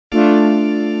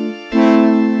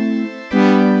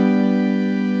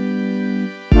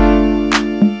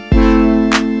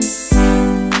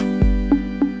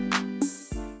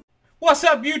What's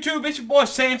up, YouTube? It's your boy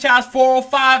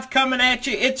Sanchez405 coming at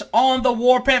you. It's on the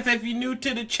Warpath. If you're new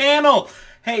to the channel,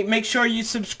 hey, make sure you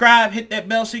subscribe, hit that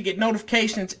bell so you get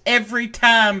notifications every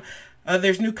time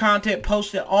there's new content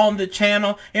posted on the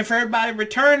channel. And for everybody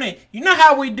returning, you know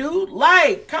how we do.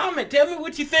 Like, comment, tell me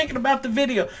what you're thinking about the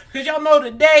video. Because y'all know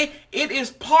today, it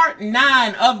is part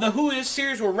 9 of the Who Is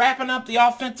series. We're wrapping up the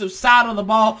offensive side of the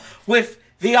ball with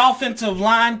the offensive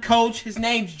line coach. His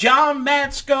name's John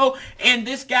Matsko, and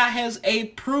this guy has a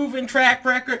proven track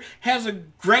record, has a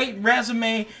great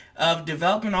resume of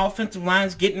developing offensive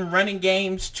lines, getting running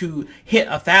games to hit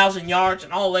 1,000 yards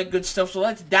and all that good stuff. So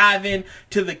let's dive in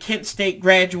to the Kent State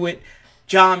graduate,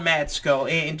 John Matsko.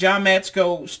 And John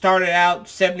Matsko started out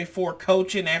 74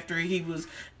 coaching after he was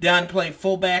done playing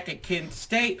fullback at Kent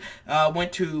State.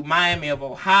 Went to Miami of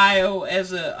Ohio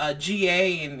as a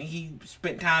GA, and he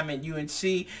spent time at UNC,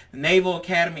 the Naval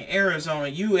Academy, Arizona,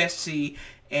 USC,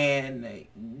 and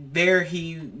there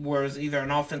he was either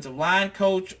an offensive line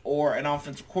coach or an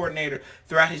offensive coordinator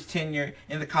throughout his tenure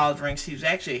in the college ranks. He was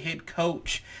actually a head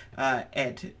coach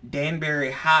at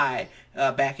Danbury High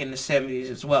back in the 70s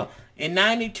as well. In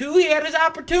 92, he had his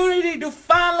opportunity to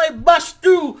finally bust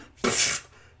through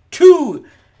to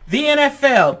the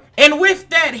NFL. And with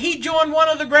that, he joined one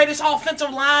of the greatest offensive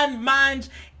line minds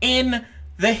in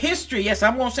the history, yes,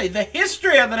 I'm going to say the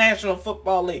history of the National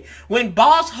Football League. When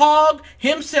Boss Hogg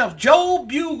himself, Joe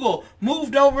Bugel,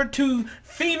 moved over to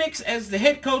Phoenix as the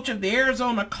head coach of the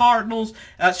Arizona Cardinals,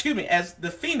 as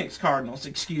the Phoenix Cardinals,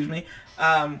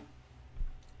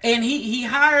 and he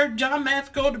hired John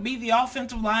Matsko to be the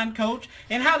offensive line coach.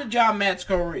 And how did John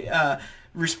Matsko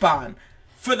respond?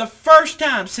 For the first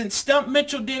time since Stump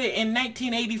Mitchell did it in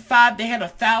 1985, they had a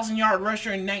 1,000-yard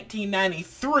rusher in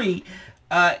 1993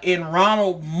 in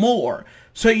Ronald Moore.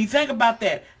 So you think about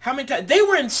that. How many times? They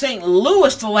were in St.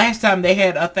 Louis the last time they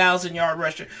had a 1,000-yard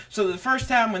rusher. So the first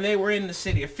time when they were in the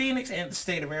city of Phoenix and the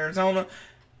state of Arizona,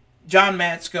 John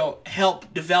Matsko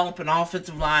helped develop an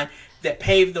offensive line that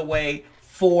paved the way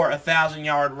for a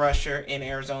 1,000-yard rusher in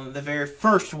Arizona, the very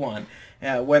first one.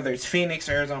 Whether it's Phoenix,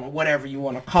 Arizona, whatever you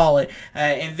want to call it.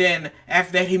 And then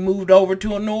after that, he moved over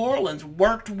to New Orleans,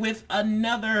 worked with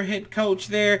another head coach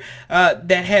there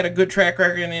that had a good track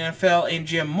record in the NFL, in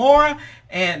Jim Mora,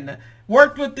 and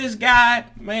worked with this guy,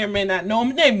 may or may not know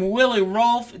him, named Willie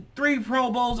Rolfe, 3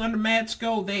 Pro Bowls under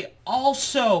Matsko. They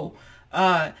also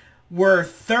were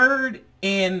 3rd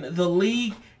in the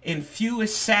league in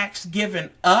fewest sacks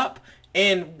given up.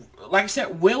 And like I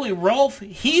said, Willie Rolfe,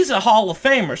 he's a Hall of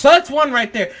Famer. So that's one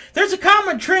right there. There's a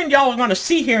common trend y'all are going to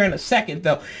see here in a second,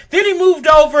 though. Then he moved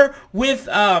over with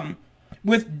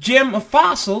Jim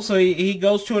Fossil, so he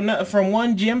goes to from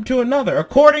one Jim to another.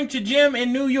 According to Jim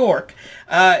in New York,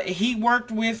 he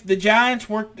worked with the Giants,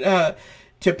 worked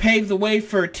to pave the way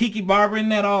for Tiki Barber in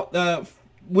that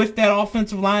with that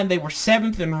offensive line. They were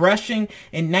 7th in rushing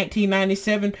in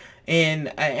 1997.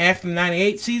 And after the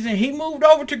 98 season, he moved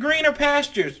over to greener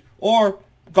pastures, or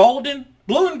golden,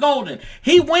 blue and golden.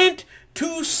 He went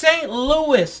to St.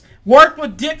 Louis, worked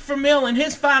with Dick Vermeil in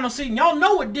his final season. Y'all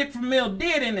know what Dick Vermeil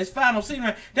did in his final season,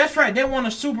 right? That's right, they won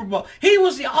a Super Bowl. He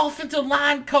was the offensive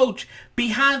line coach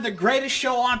behind the greatest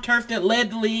show on turf that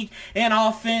led the league in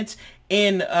offense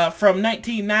from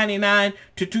 1999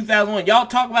 to 2001. Y'all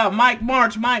talk about Mike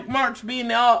Martz being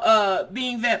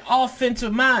that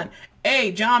offensive mind.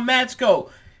 Hey, John Matsko,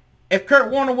 if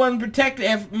Kurt Warner wasn't protected,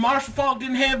 if Marshall Faulk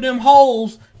didn't have them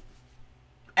holes,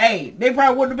 hey, they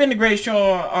probably wouldn't have been the greatest show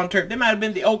on turf. They might have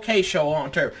been the okay show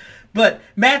on turf. But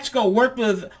Matsko worked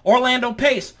with Orlando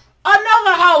Pace,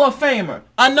 another Hall of Famer,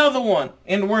 another one,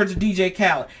 in the words of DJ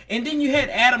Khaled. And then you had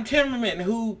Adam Timmerman,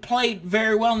 who played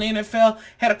very well in the NFL,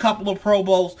 had a couple of Pro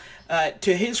Bowls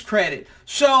to his credit.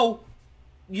 So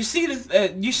you see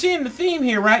you're seeing the theme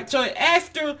here, right? So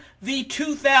after the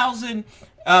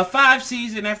 2005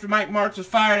 season, after Mike Martz was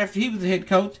fired, after he was the head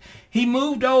coach, he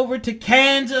moved over to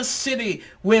Kansas City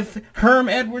with Herm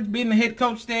Edwards being the head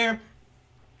coach there.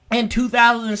 In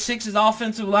 2006, his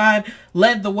offensive line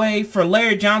led the way for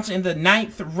Larry Johnson in the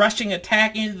 9th rushing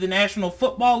attack into the National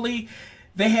Football League.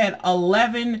 They had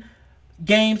 11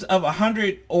 games of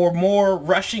 100 or more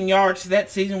rushing yards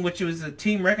that season, which was a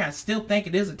team record. I still think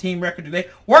it is a team record today.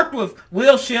 Worked with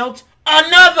Will Schultz,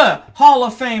 another Hall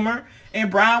of Famer, and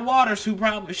Brian Waters, who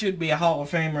probably should be a Hall of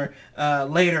Famer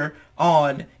later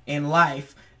on in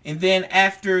life. And then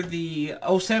after the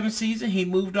 07 season, he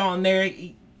moved on there.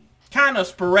 He, kind of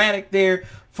sporadic there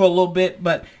for a little bit,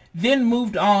 but then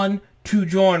moved on to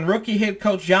join rookie head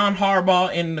coach John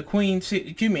Harbaugh in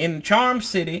the Charm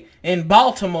City in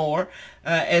Baltimore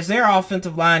as their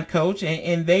offensive line coach,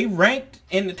 and they ranked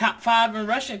in the top 5 in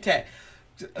rushing attack.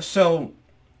 So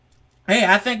hey,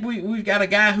 I think we've got a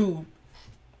guy who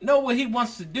know what he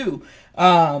wants to do.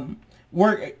 And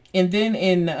then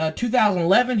in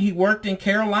 2011, he worked in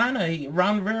Carolina.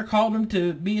 Ron Rivera called him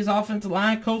to be his offensive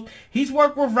line coach. He's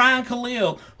worked with Ryan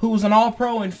Khalil, who was an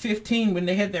All-Pro in 15 when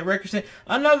they had that record set.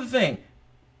 Another thing,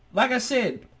 like I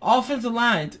said, offensive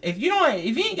lines. If you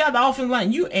ain't got the offensive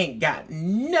line, you ain't got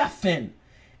nothing.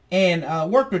 And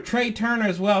worked with Trey Turner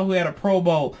as well, who had a Pro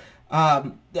Bowl.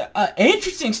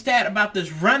 Interesting stat about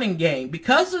this running game,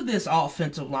 because of this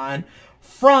offensive line,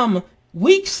 from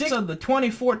Week 6 of the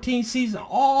 2014 season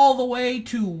all the way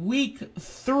to Week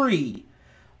 3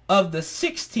 of the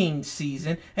 16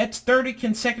 season, that's 30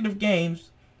 consecutive games,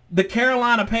 the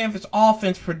Carolina Panthers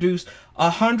offense produced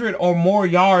 100 or more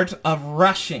yards of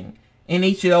rushing in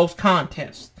each of those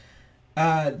contests.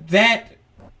 That's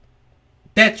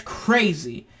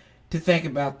crazy to think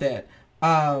about that.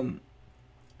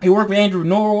 He worked with Andrew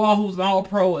Norwell, who's an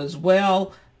All-Pro as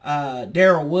well.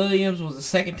 Darrell Williams was a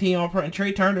second-team All-Pro. And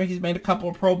Trey Turner, he's made a couple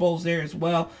of Pro Bowls there as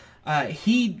well.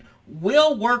 He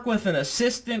will work with an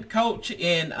assistant coach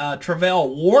in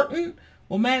Travelle Wharton,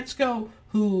 Matsko,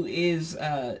 who is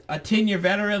a 10-year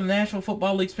veteran of the National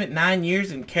Football League, spent 9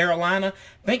 years in Carolina.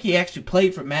 I think he actually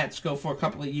played for Matsko for a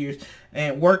couple of years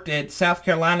and worked at South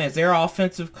Carolina as their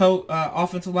offensive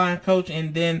line coach,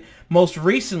 and then most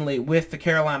recently with the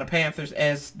Carolina Panthers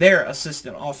as their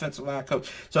assistant offensive line coach.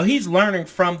 So he's learning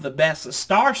from the best. A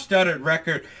star-studded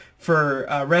record for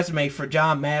resume for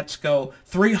John Matsko.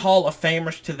 3 Hall of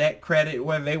Famers to that credit,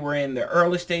 whether they were in the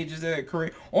early stages of their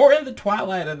career or in the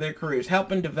twilight of their careers,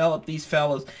 helping develop these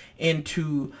fellas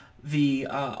into the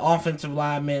offensive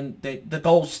linemen, the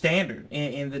gold standard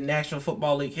in the National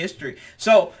Football League history.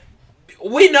 So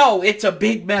we know it's a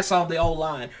big mess on the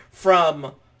O-line.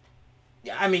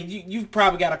 You've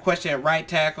probably got a question at right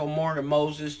tackle, Morgan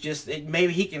Moses.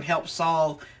 Maybe he can help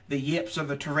solve the yips or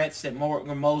the Tourette's that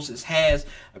Morgan Moses has.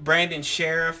 Brandon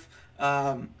Sheriff,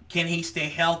 can he stay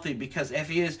healthy? Because if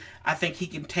he is, I think he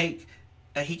can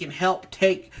help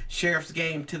take Sheriff's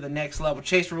game to the next level.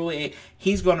 Chase Ruley,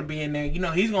 he's going to be in there.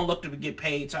 He's going to look to get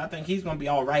paid, so I think he's going to be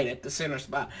all right at the center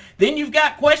spot. Then you've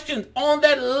got questions on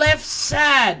that left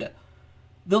side.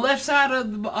 The left side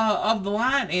of the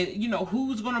line, and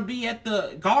who's going to be at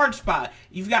the guard spot.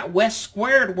 You've got Wes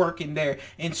Squared working there,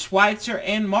 and Schweitzer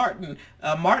and Martin.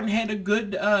 Martin had a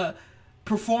good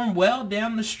perform well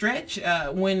down the stretch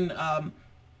when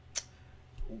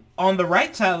on the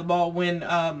right side of the ball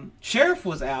when Sheriff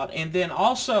was out. And then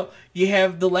also you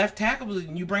have the left tackles,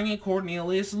 and you bring in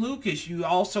Cornelius Lucas. You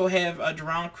also have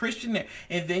Jerron Christian there.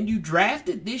 And then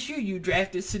this year you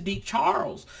drafted Sadiq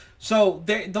Charles. So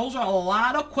those are a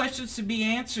lot of questions to be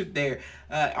answered there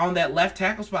on that left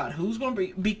tackle spot. Who's going to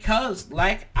be? Because,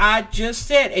 like I just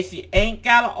said, if you ain't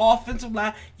got an offensive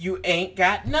line, you ain't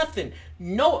got nothing.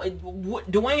 No,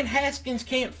 Dwayne Haskins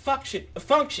can't function.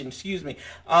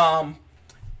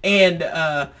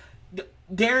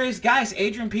 There is guys,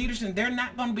 Adrian Peterson, they're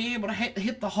not going to be able to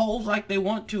hit the holes like they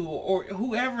want to, or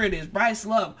whoever it is, Bryce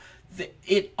Love.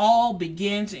 It all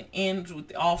begins and ends with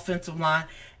the offensive line.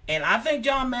 And I think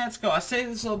John Matsko, I say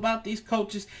this about these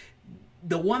coaches,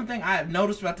 the one thing I have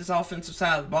noticed about this offensive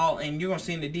side of the ball, and you're going to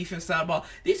see in the defensive side of the ball,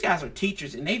 these guys are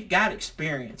teachers, and they've got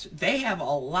experience. They have a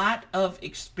lot of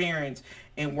experience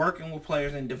in working with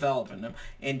players and developing them.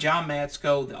 And John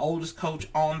Matsko, the oldest coach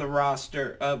on the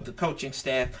roster of the coaching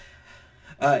staff,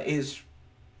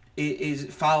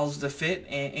 follows the fit,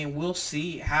 and we'll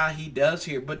see how he does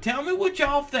here. But tell me what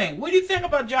y'all think. What do you think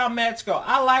about John Matsko?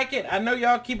 I like it. I know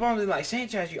y'all keep on like,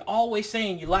 Sanchez, you're always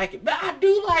saying you like it, but I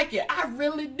do like it. I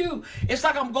really do. It's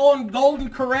like I'm going Golden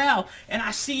Corral, and I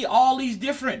see all these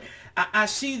different, I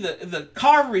see the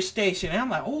carvery station, and I'm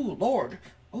like, oh, Lord.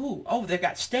 Oh, they've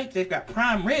got steak, they've got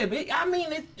prime rib.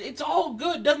 It's all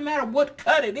good. Doesn't matter what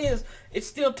cut it is. It's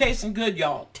still tasting good,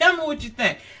 y'all. Tell me what you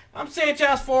think. I'm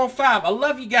Sanchez 405. I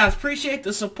love you guys. Appreciate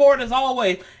the support as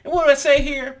always. And what do I say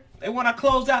here? And when I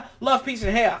close out, love, peace,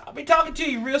 and hell. I'll be talking to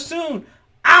you real soon.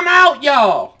 I'm out,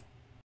 y'all.